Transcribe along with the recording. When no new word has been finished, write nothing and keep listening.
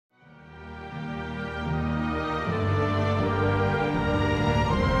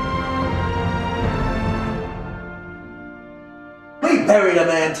buried a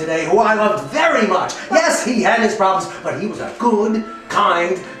man today who I loved very much. Yes, he had his problems, but he was a good,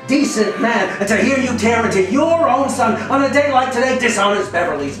 kind, decent man. And to hear you tear into your own son on a day like today dishonors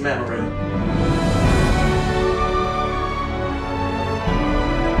Beverly's memory.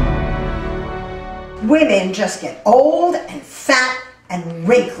 Women just get old and fat and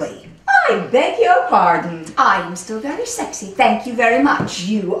wrinkly. I beg your pardon. I am still very sexy, thank you very much.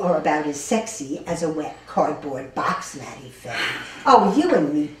 You are about as sexy as a wet cardboard box, Maddie Faye. Oh, you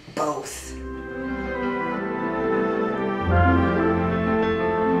and me both.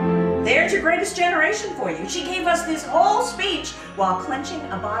 There's your greatest generation for you. She gave us this whole speech while clenching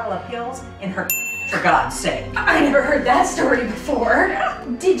a bottle of pills in her, for God's sake. I never heard that story before.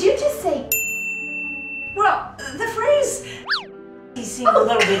 Did you just say? Well, the phrase seemed a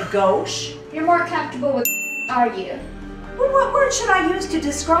little bit gauche. You're more comfortable with are you? Well, what word should I use to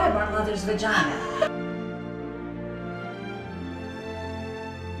describe our mother's vagina?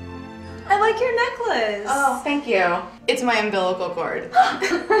 I like your necklace. Oh, thank you. It's my umbilical cord.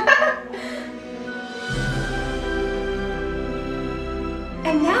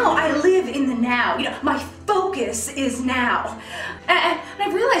 And now I live in the now. You know, my focus is now. And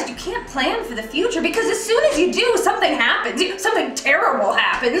I realized you can't plan for the future because as soon as you do, something happens. Something terrible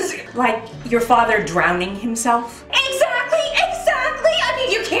happens. Like your father drowning himself? Exactly, exactly. I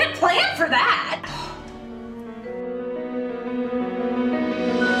mean, you can't plan for that.